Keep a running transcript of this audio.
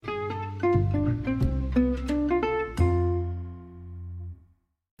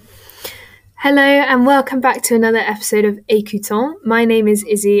Hello and welcome back to another episode of Écoutons. My name is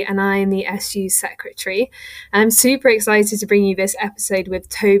Izzy and I am the SU Secretary. I'm super excited to bring you this episode with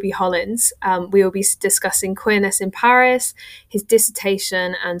Toby Hollins. We will be discussing queerness in Paris, his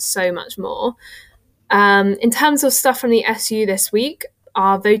dissertation and so much more. In terms of stuff from the SU this week,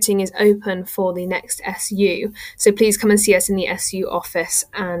 our voting is open for the next SU. So please come and see us in the SU office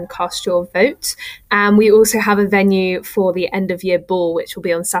and cast your vote. And we also have a venue for the end of year ball, which will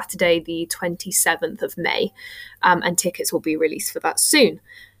be on Saturday, the 27th of May. And tickets will be released for that soon.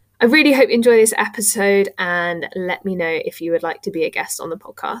 I really hope you enjoy this episode and let me know if you would like to be a guest on the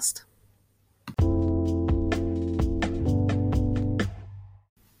podcast.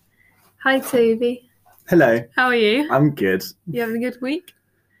 Hi, Toby. Hello. How are you? I'm good. You having a good week?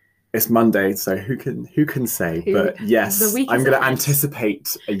 It's Monday, so who can say? But yes, I'm going to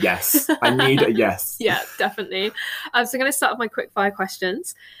anticipate a yes. I need a yes. Yeah, definitely. So I'm going to start with my quick fire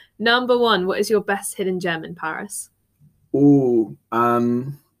questions. Number one, what is your best hidden gem in Paris? It's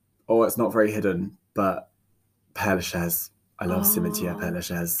not very hidden, but Père Lachaise. I love Cimetière Père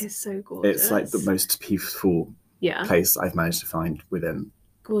Lachaise. It's so gorgeous. It's like the most peaceful place I've managed to find within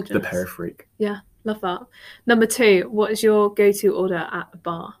the peripheric. Yeah. Love that. Number two, what is your go-to order at a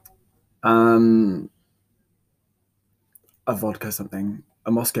bar? A vodka something.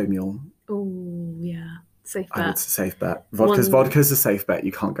 A Moscow Mule. Oh, yeah. Safe bet. It's a safe bet. Vodka's a safe bet.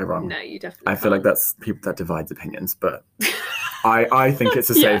 You can't go wrong. No, you definitely I feel like that's people that divides opinions, but I think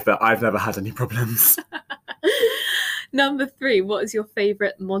it's a safe bet. I've never had any problems. Number three, what is your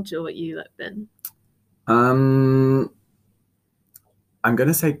favourite module at ULIP in? I'm going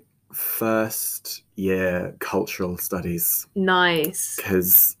to say first year cultural studies. Nice.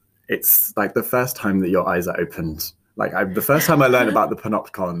 Because it's like the first time that your eyes are opened. Like the first time I learned about the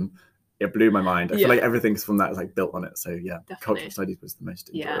Panopticon, it blew my mind. I feel like everything's from that is like built on it. So yeah, definitely. Cultural studies was the most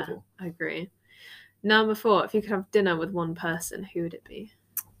enjoyable. Yeah, I agree. Number four, if you could have dinner with one person, who would it be?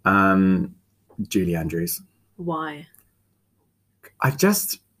 Julie Andrews. Why?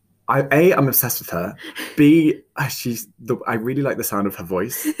 I'm obsessed with her. B, I really like the sound of her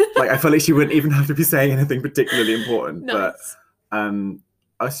voice. Like, I feel like she wouldn't even have to be saying anything particularly important. Nice.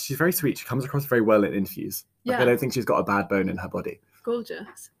 But she's very sweet. She comes across very well in interviews. Like, I don't think she's got a bad bone in her body.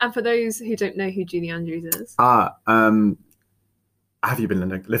 Gorgeous. And for those who don't know who Julie Andrews is. Have you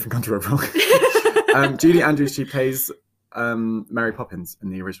been living under a rock? Julie Andrews, she plays Mary Poppins in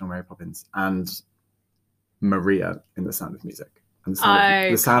the original Mary Poppins and Maria in The Sound of Music. And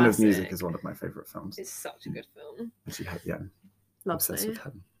The Sound of Music is one of my favourite films. It's such a good film. And she had, Lovely. Obsessed with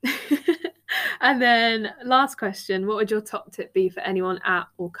her. And then last question, what would your top tip be for anyone at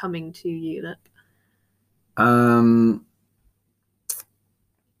or coming to ULIP?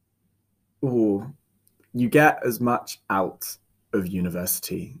 You get as much out of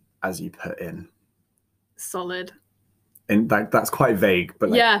university as you put in. Solid. And that's quite vague,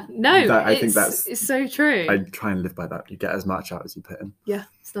 but I think it's so true. I try and live by that. You get as much out as you put in. Yeah,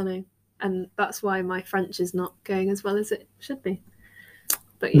 stunning. And that's why my French is not going as well as it should be.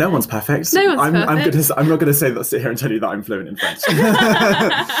 But no one's perfect. No one's perfect. I'm not going to sit here and tell you that I'm fluent in French.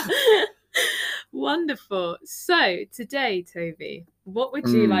 Wonderful. So today, Toby, what would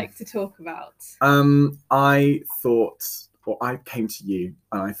you like to talk about? I came to you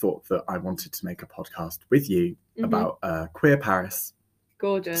and I thought that I wanted to make a podcast with you about queer Paris.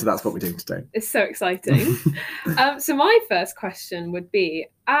 Gorgeous. So that's what we're doing today. It's so exciting. So my first question would be,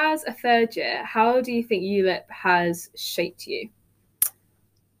 as a third year, how do you think ULIP has shaped you?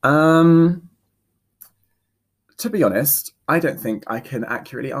 To be honest, I don't think I can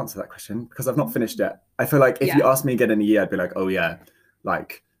accurately answer that question because I've not finished yet. I feel like if you asked me again in a year, I'd be like, oh yeah,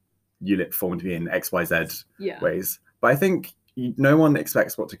 like ULIP formed me in XYZ ways. But I think no one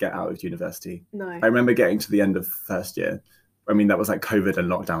expects what to get out of university. No. I remember getting to the end of first year. I mean, that was like COVID and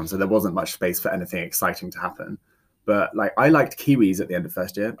lockdown, so there wasn't much space for anything exciting to happen. But like, I liked Kiwis at the end of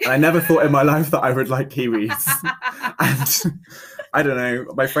first year. And I never thought in my life that I would like Kiwis. And I don't know,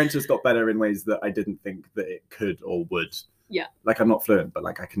 my French has got better in ways that I didn't think that it could or would. Yeah. Like, I'm not fluent, but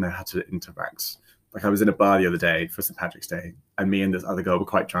like I can know how to interact. Like, I was in a bar the other day for St. Patrick's Day, and me and this other girl were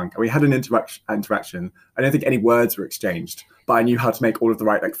quite drunk, and we had an interaction. I don't think any words were exchanged, but I knew how to make all of the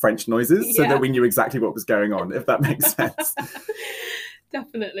right like French noises so that we knew exactly what was going on, if that makes sense.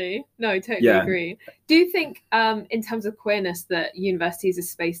 Definitely. No, I totally agree. Do you think, in terms of queerness, that university is a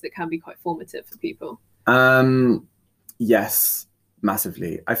space that can be quite formative for people? Yes,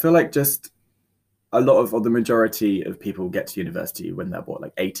 massively. I feel like just a lot of, or the majority of people get to university when they're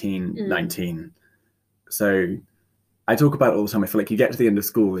 18, 19. So I talk about it all the time. I feel like you get to the end of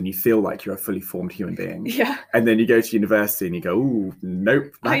school and you feel like you're a fully formed human being. Yeah. And then you go to university and you go, "Ooh,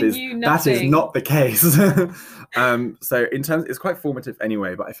 nope, that is not the case." So in terms, it's quite formative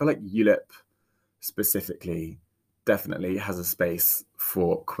anyway. But I feel like ULIP specifically definitely has a space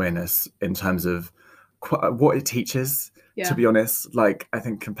for queerness in terms of what it teaches. Yeah. To be honest, like I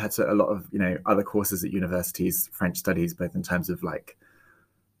think compared to a lot of other courses at universities, French studies, both in terms of like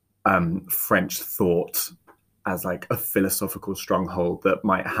French thought as like a philosophical stronghold that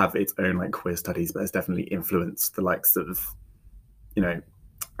might have its own like queer studies, but has definitely influenced the likes of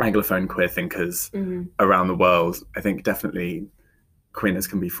Anglophone queer thinkers around the world. I think definitely queerness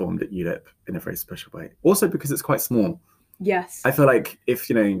can be formed at ULIP in a very special way. Also because it's quite small. Yes. I feel like if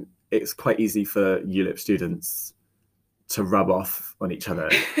it's quite easy for ULIP students to rub off on each other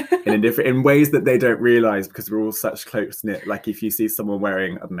in ways that they don't realize, because we're all such close knit. Like if you see someone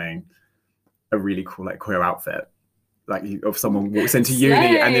wearing, I don't know, a really cool like queer outfit, like if someone walks into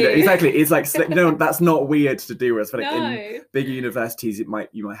uni and exactly, it's like that's not weird to do. Whereas like in bigger universities, you might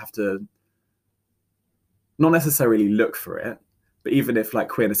have to not necessarily look for it, but even if like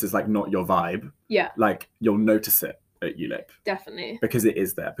queerness is like not your vibe, like you'll notice it at ULIP. Definitely. Because it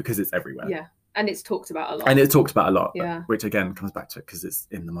is there, because it's everywhere. Yeah. And it's talked about a lot. Yeah. Which again comes back to it because it's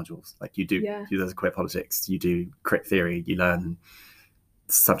in the modules. Like you do there's queer politics, you do crit theory, you learn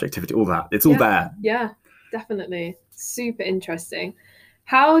subjectivity, all that. It's all there. Yeah, definitely. Super interesting.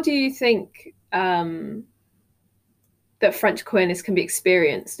 How do you think that French queerness can be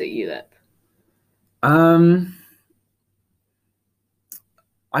experienced at ULIP?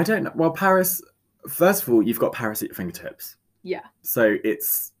 I don't know. Well, Paris, first of all, you've got Paris at your fingertips. Yeah. So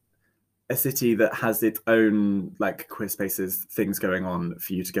it's a city that has its own like queer spaces, things going on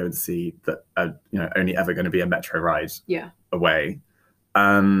for you to go and see that are only ever going to be a metro ride away.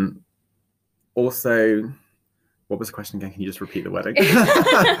 Also, what was the question again? Can you just repeat the wording?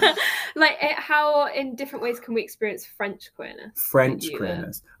 Like how in different ways can we experience French queerness? French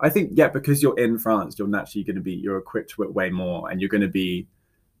queerness. I think, because you're in France, you're naturally going to be, you're equipped with way more, and you're going to be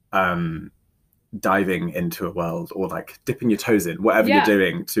diving into a world or like dipping your toes in, whatever you're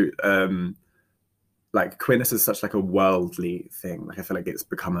doing to like queerness is such like a worldly thing. Like I feel like it's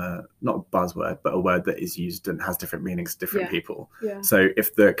become not a buzzword, but a word that is used and has different meanings to different people. Yeah. So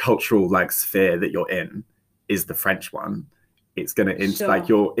if the cultural like sphere that you're in is the French one, it's gonna like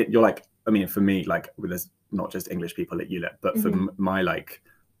you're like, I mean, for me, like there's not just English people at ULIP, but for my like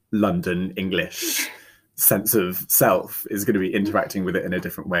London English sense of self is going to be interacting with it in a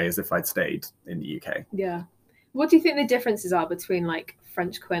different way as if I'd stayed in the UK. Yeah. What do you think the differences are between like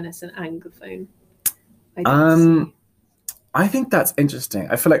French queerness and Anglophone identity? I think that's interesting.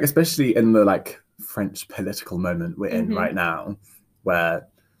 I feel like especially in the like French political moment we're in right now, where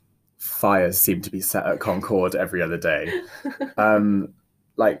fires seem to be set at Concorde every other day,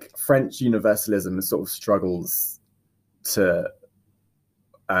 like French universalism sort of struggles to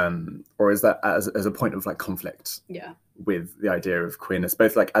or is that as a point of like conflict with the idea of queerness,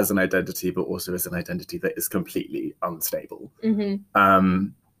 both like as an identity but also as an identity that is completely unstable.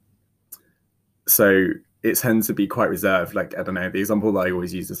 So it tends to be quite reserved. Like, I don't know, the example that I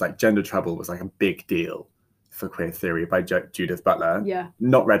always use is like Gender Trouble was like a big deal for queer theory by Judith Butler.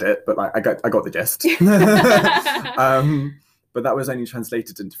 Not read it, but like I got the gist. But that was only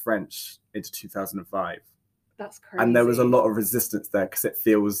translated into French into 2005. That's crazy. And there was a lot of resistance there because it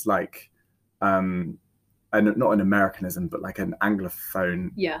feels like and not an Americanism, but like an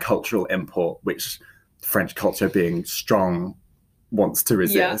Anglophone cultural import, which French culture being strong wants to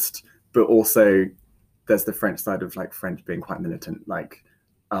resist. But also there's the French side of like French being quite militant. Like,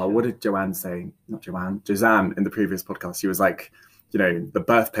 what did Joanne say? Not Joanne, Joanne in the previous podcast. She was like, the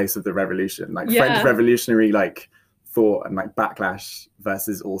birthplace of the revolution, like French revolutionary like thought and like backlash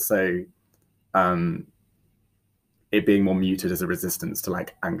versus also it being more muted as a resistance to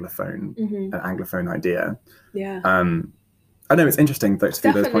like Anglophone, an Anglophone idea. I know it's interesting to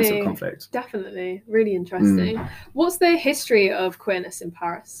see those points of conflict. Definitely, really interesting. What's the history of queerness in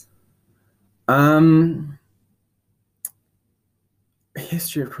Paris?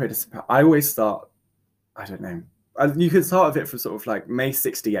 History of queerness. I always start, I don't know. You could start with it from sort of like May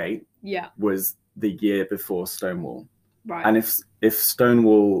 68 was the year before Stonewall. Right. And if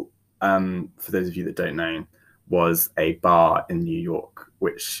Stonewall, for those of you that don't know, was a bar in New York,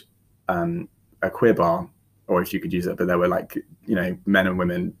 which a queer bar, or if you could use it, but there were like, men and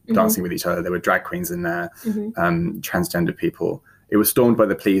women dancing with each other. There were drag queens in there, transgender people. It was stormed by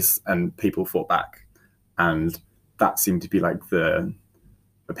the police and people fought back. And that seemed to be like the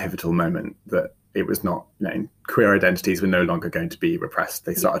pivotal moment that it was not, queer identities were no longer going to be repressed.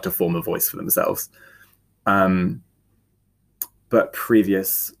 They started to form a voice for themselves. but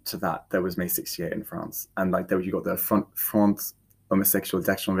previous to that, there was May 68 in France. And like there you got the Front Homosexual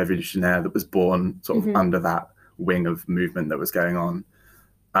d'Action Révolutionnaire that was born sort of under that wing of movement that was going on.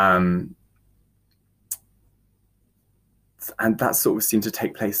 And that sort of seemed to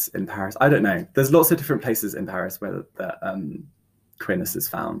take place in Paris. I don't know. There's lots of different places in Paris where the queerness is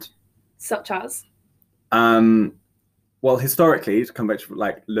found. Such as? Well, historically, to come back to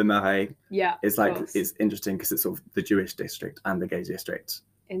like Le Marais, is like it's interesting because it's sort of the Jewish district and the gay district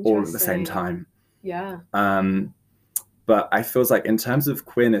all at the same time. Yeah. But I feel like in terms of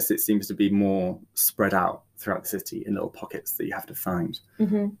queerness, it seems to be more spread out throughout the city in little pockets that you have to find.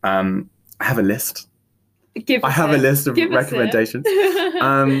 I have a list. I have a list of recommendations.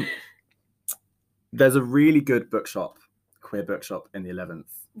 There's a really good queer bookshop in the 11th.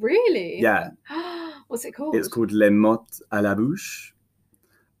 Really? Yeah. What's it called? It's called Les Mottes à la Bouche.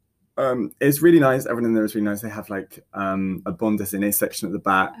 It's really nice. Everyone in there is really nice. They have like a bande dessinée section at the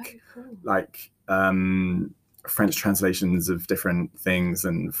back, like French translations of different things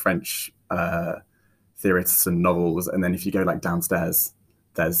and French theorists and novels. And then if you go like downstairs,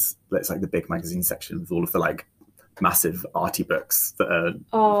 it's like the big magazine section with all of the like massive arty books that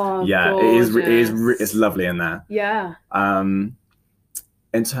are it's lovely in there. Yeah.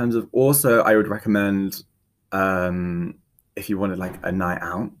 In terms of also, I would recommend if you wanted like a night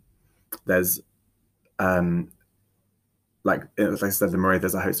out, there's like I said, in Marais,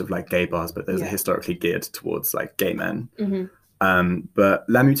 there's a host of like gay bars, but there's a historically geared towards like gay men. But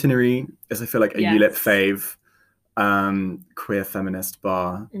La Mutinerie is, I feel like, a ULIP fave queer feminist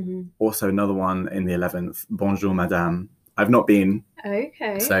bar. Also another one in the 11th, Bonjour Madame. I've not been.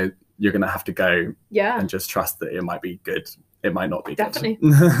 Okay. So you're going to have to go and just trust that it might be good. It might not be definitely.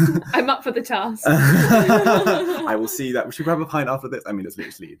 Good. I'm up for the task. I will see that. We should grab a pint after this. I mean, it's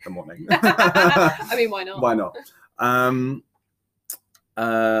literally the morning. I mean, why not? Why not?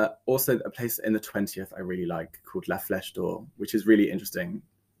 Also, a place in the 20th I really like called La Flèche d'Or, which is really interesting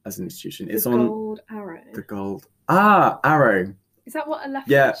as an institution. It's on Gold Arrow. The Gold Arrow. Is that what a La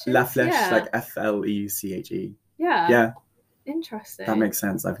Flèche is? La Flèche, like Fleuche. Yeah. Interesting. That makes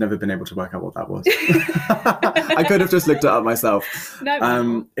sense. I've never been able to work out what that was. I could have just looked it up myself.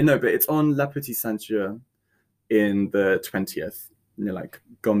 No, but it's on La Petite Ceinture in the 20th, like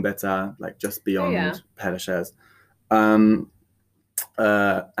Gambetta, like just beyond Père Lachaise. And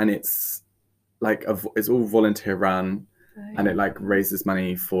it's like it's all volunteer run, and it like raises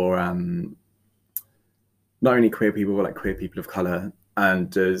money for not only queer people but like queer people of color, and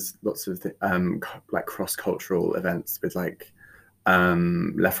does lots of like cross-cultural events with like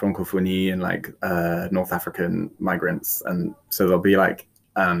La Francophonie and like North African migrants, and so there'll be like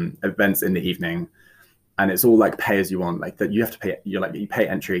events in the evening, and it's all like pay as you want, like that you have to pay. You pay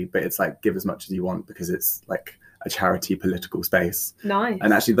entry, but it's like give as much as you want because it's like a charity political space. Nice.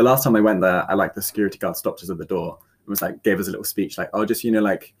 And actually the last time I went there, the security guard stopped us at the door and was like, gave us a little speech like, oh, just,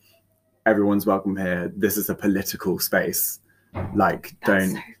 like everyone's welcome here. This is a political space. Like,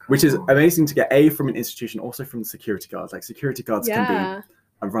 don't, so cool. Which is amazing to get from an institution, also from the security guards. Like security guards can be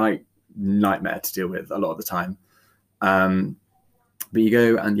a right nightmare to deal with a lot of the time. But you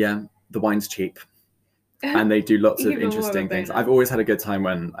go and the wine's cheap. And they do lots of interesting things. I've always had a good time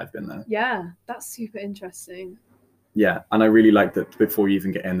when I've been there. Yeah, that's super interesting. Yeah, and I really like that before you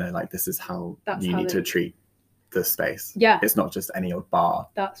even get in there, like this is how you need to treat the space. Yeah. It's not just any old bar.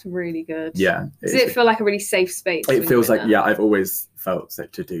 That's really good. Yeah. Does it feel like a really safe space? It feels like, I've always felt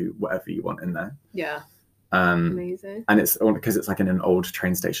safe to do whatever you want in there. Yeah. Amazing. And it's because it's like in an old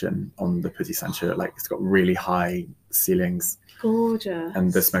train station on the Petit Ceinture, like it's got really high ceilings. Gorgeous.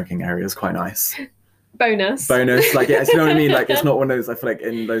 And the smoking area is quite nice. Bonus, like you know what I mean, like it's not one of those. I feel like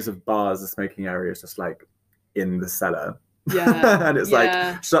in loads of bars the smoking area is just like in the cellar, and it's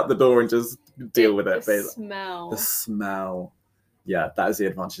like shut the door and just deal with it. The smell, that is the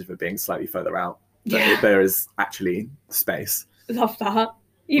advantage of it being slightly further out. There is actually space. Love that.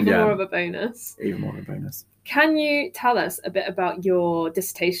 Even more of a bonus. Can you tell us a bit about your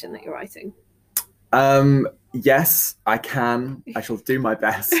dissertation that you're writing? Yes, I can. I shall do my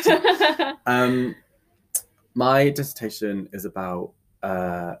best. My dissertation is about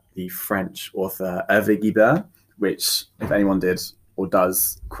the French author Hervé Guibert, which, if anyone did or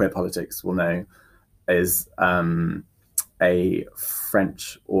does queer politics, will know, is a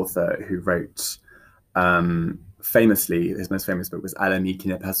French author who wrote famously, his most famous book was À l'ami qui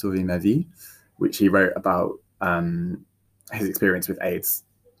n'a pas sauvé ma vie, which he wrote about his experience with AIDS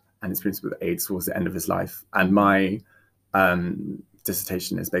and experience with AIDS towards the end of his life. And my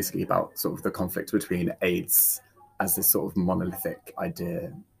dissertation is basically about sort of the conflict between AIDS as this sort of monolithic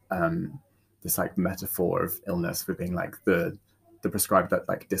idea, this like metaphor of illness for being like the the prescribed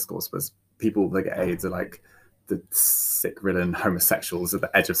like discourse was people that get AIDS are like the sick-ridden homosexuals at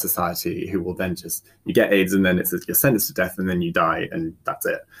the edge of society who will then just, you get AIDS and then you're sentenced to death and then you die and that's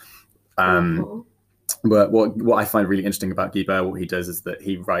it. But what I find really interesting about Guibert, what he does is that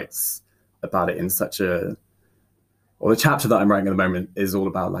he writes about it in such a, or the chapter that I'm writing at the moment is all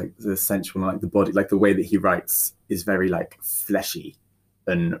about like the sensual, like the body, like the way that he writes is very like fleshy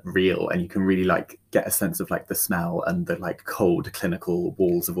and real, and you can really like get a sense of like the smell and the like cold clinical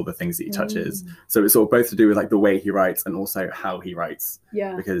walls of all the things that he touches. So it's sort of both to do with like the way he writes and also how he writes,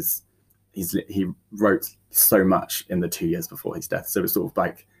 because he wrote so much in the 2 years before his death. So it's sort of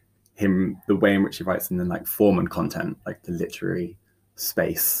like him, the way in which he writes, and then like form and content, like the literary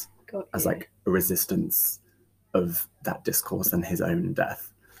space as like a resistance of that discourse and his own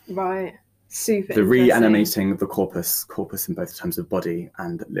death. Right. Super. The reanimating the corpus in both terms of body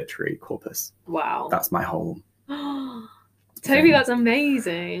and literary corpus. Wow. That's my whole Toby, thing. That's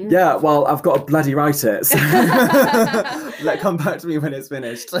amazing. Yeah, well, I've got to bloody write it. So come back to me when it's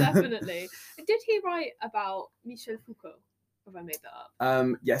finished. Definitely. Did he write about Michel Foucault? Have I made that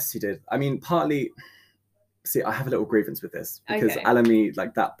up? Yes, he did. I mean, partly, see, I have a little grievance with this because Alamy,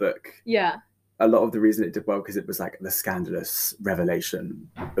 like that book. Yeah. A lot of the reason it did well because it was like the scandalous revelation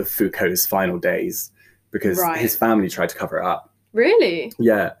of Foucault's final days, because his family tried to cover it up. Really?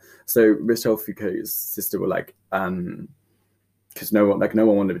 Yeah. So Michel Foucault's sister were like, because no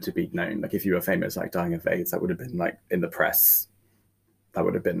one wanted it to be known. Like if you were famous, like dying of AIDS, that would have been like in the press. That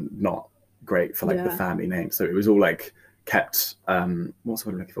would have been not great for like the family name. So it was all like kept, what's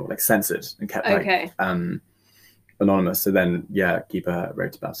what I'm looking for? Like censored and kept like anonymous. So then Guibert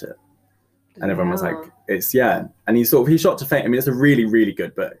wrote about it. And everyone was like, and he shot to fame. I mean, it's a really, really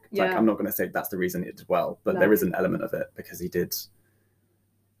good book. Like, I'm not going to say that's the reason it did well, but there is an element of it because he did,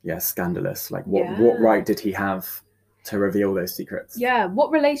 scandalous. Like, what right did he have to reveal those secrets? Yeah. What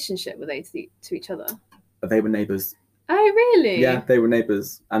relationship were they to each other? They were neighbours. Oh, really? Yeah, they were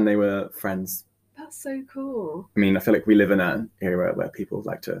neighbours and they were friends. That's so cool. I mean, I feel like we live in an era where people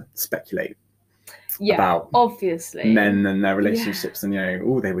like to speculate. About obviously men and their relationships, and they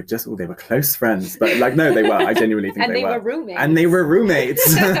were close friends, but like no, they were. I genuinely think and they were roommates. And they were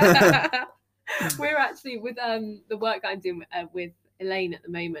roommates. We're actually with the work that I'm doing with Elaine at the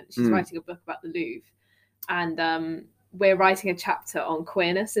moment. She's writing a book about the Louvre, and we're writing a chapter on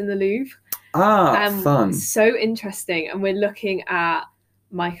queerness in the Louvre. Fun! So interesting, and we're looking at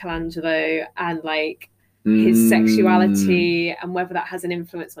Michelangelo and like his sexuality and whether that has an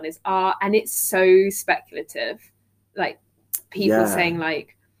influence on his art, and it's so speculative, like people saying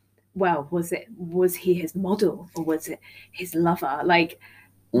like, well, was he his model or was it his lover, like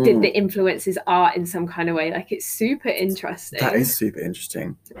did it influence his art in some kind of way? Like it's super interesting. That is super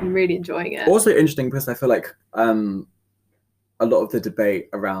interesting. I'm really enjoying it. Also interesting because I feel like a lot of the debate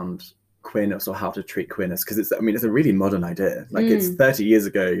around queerness or how to treat queerness, because it's a really modern idea, like it's 30 years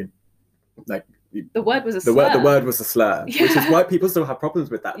ago, like the word was a slur. The word was a slur, which is why people still have problems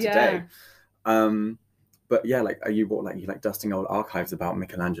with that today. But like, are you dusting old archives about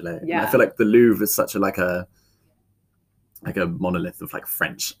Michelangelo? Yeah. And I feel like the Louvre is such a monolith of like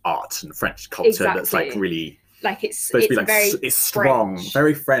French art and French culture that's like really like it's supposed to be like it's strong, French.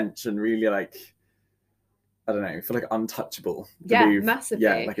 Very French, and really like I don't know, I feel like untouchable. The Louvre, massively.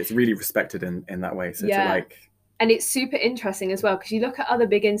 Yeah, like it's really respected in that way. So to like. And it's super interesting as well, because you look at other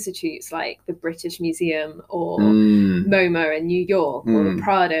big institutes like the British Museum or MoMA in New York or the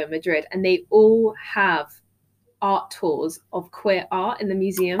Prado in Madrid, and they all have art tours of queer art in the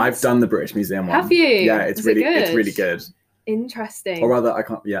museums. I've done the British Museum one. Have you? Yeah, it's really good. Interesting. Or rather, I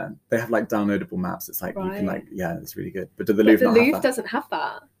can't. Yeah, they have like downloadable maps. It's like you can like it's really good. But the Louvre doesn't have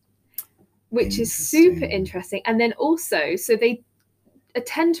that, which is super interesting. And then also, so they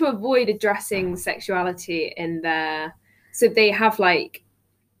tend to avoid addressing sexuality in their, so they have like,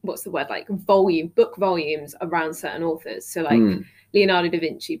 what's the word, like book volumes around certain authors, so like Leonardo da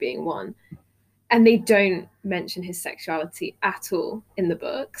Vinci being one, and they don't mention his sexuality at all in the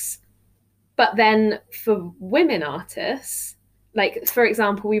books. But then for women artists, like for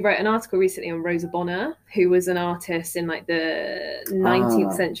example, we wrote an article recently on Rosa Bonheur, who was an artist in like the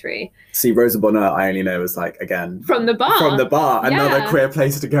 19th century. See, Rosa Bonheur, I only know as like, again, from the bar, another queer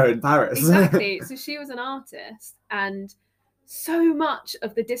place to go in Paris. Exactly. So she was an artist, and so much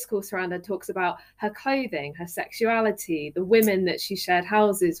of the discourse around her talks about her clothing, her sexuality, the women that she shared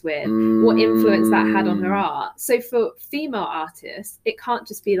houses with, what influence that had on her art. So for female artists, it can't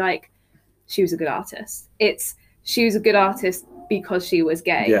just be like she was a good artist. It's she was a good artist because she was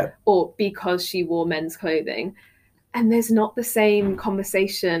gay or because she wore men's clothing. And there's not the same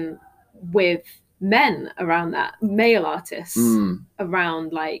conversation with men around that, male artists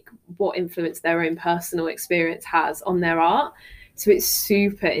around like what influence their own personal experience has on their art. So it's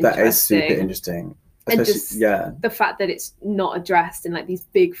super interesting. That is super interesting. And just the fact that it's not addressed in like these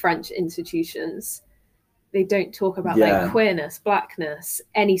big French institutions. They don't talk about like queerness, blackness,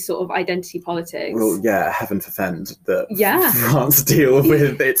 any sort of identity politics. Well, yeah, heaven forfend that France deal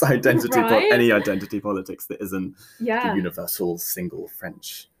with its identity, any identity politics that isn't the universal single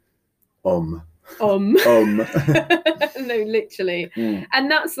French no, literally.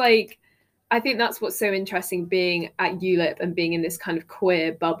 And that's like, I think that's what's so interesting being at ULIP and being in this kind of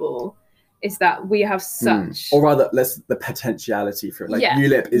queer bubble, is that we have such... Or rather, the potentiality for it. Like,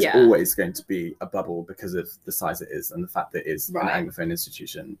 ULIP is always going to be a bubble because of the size it is and the fact that it is an Anglophone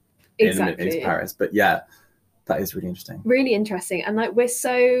institution in Paris. But yeah, that is really interesting. Really interesting. And like, we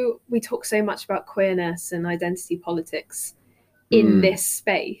talk so much about queerness and identity politics in this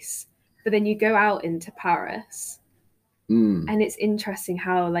space, but then you go out into Paris and it's interesting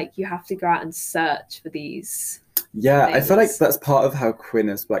how like you have to go out and search for these... Yeah, things. I feel like that's part of how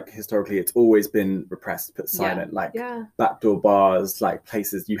queerness, like historically, it's always been repressed, put silent, like backdoor bars, like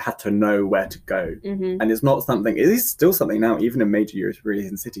places you had to know where to go. And it's not something, it is still something now, even in major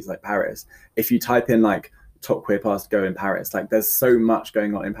European cities like Paris. If you type in like top queer bars to go in Paris, like there's so much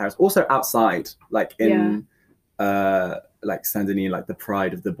going on in Paris. Also outside, like in like Saint-Denis, like the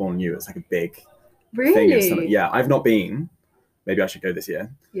pride of the banlieue, it's like a big thing. Yeah, I've not been. Maybe I should go this year.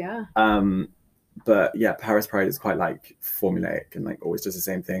 Yeah. But yeah, Paris Pride is quite like formulaic and like always does the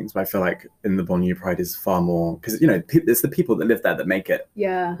same things. But I feel like in the banlieue Pride is far more, because, you know, it's the people that live there that make it.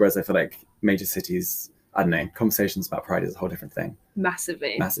 Yeah. Whereas I feel like major cities, I don't know, conversations about Pride is a whole different thing.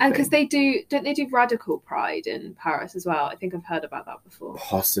 Massively. And because don't they do radical Pride in Paris as well? I think I've heard about that before.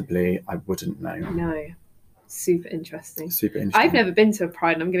 Possibly. I wouldn't know. No. Super interesting. I've never been to a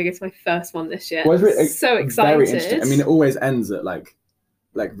Pride and I'm going to go to my first one this year. Well, it's so excited. Very interesting. I mean, it always ends at like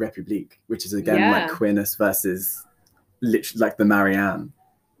République, which is again like queerness versus literally like the Marianne,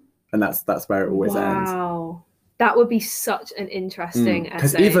 and that's where it always ends. Wow, that would be such an interesting essay.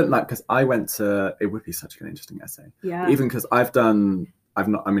 Because even like, because I went to, it would be such an interesting essay. Yeah. Even because I've only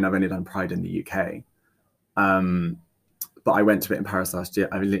done Pride in the UK, but I went to it in Paris last year.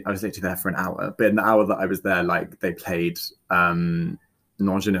 I was literally there for an hour, but in the hour that I was there, like they played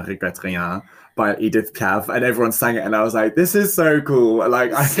Non, je ne regrette rien by Edith Piaf, and everyone sang it, and I was like, this is so cool.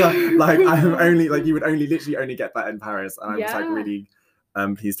 Like I can't, like I'm only like, you would literally only get that in Paris, and I was like really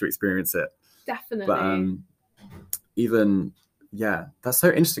pleased to experience it. Definitely. But even that's so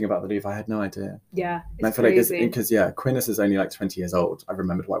interesting about the Louvre. I had no idea. Yeah, and I feel crazy. Like because queerness is only like 20 years old. I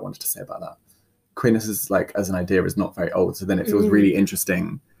remembered what I wanted to say about that. Queerness is like, as an idea, is not very old, so then it feels really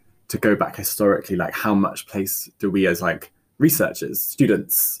interesting to go back historically, like how much place do we as like researchers,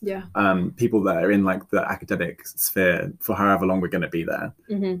 students, people that are in like the academic sphere for however long we're going to be there,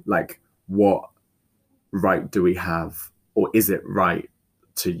 like what right do we have, or is it right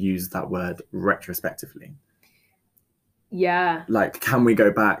to use that word retrospectively? Like, can we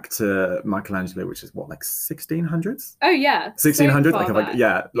go back to Michelangelo, which is what, like 1600s? Oh yeah,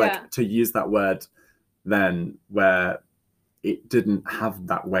 1600s. Like to use that word then where it didn't have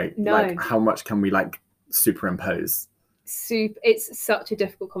that weight. No. Like, how much can we like superimpose? It's such a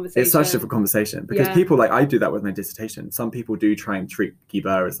difficult conversation. It's such a difficult conversation because people, like, I do that with my dissertation. Some people do try and treat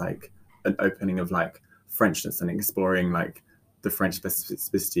Guibert as like an opening of like Frenchness and exploring like the French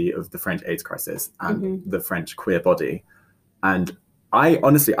specificity of the French AIDS crisis and the French queer body. And I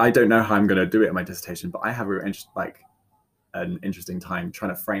honestly, I don't know how I'm going to do it in my dissertation, but I have an interesting time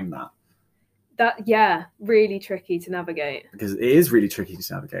trying to frame that. Really tricky to navigate. Because it is really tricky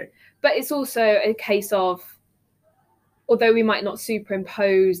to navigate. But it's also a case of, although we might not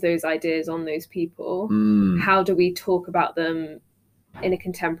superimpose those ideas on those people, how do we talk about them in a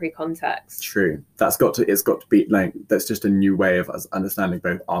contemporary context? True. It's got to be like, that's just a new way of us understanding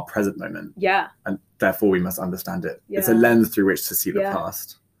both our present moment. Yeah. And therefore we must understand it. Yeah. It's a lens through which to see the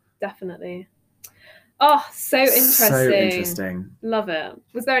past. Definitely. Oh, so interesting. So interesting. Love it.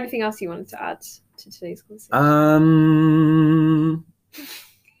 Was there anything else you wanted to add to today's conversation?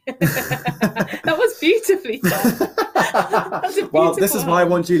 That was beautifully done. Well, this is why I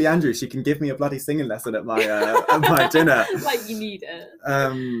want Julie Andrews. She can give me a bloody singing lesson at my at my dinner. Like, you need it.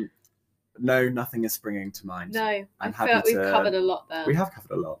 No, nothing is springing to mind. No, I feel like we've covered a lot there. We have covered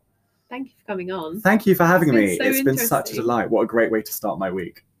a lot. Thank you for coming on. Thank you for having me. It's been such a delight. What a great way to start my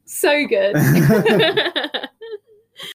week. So good.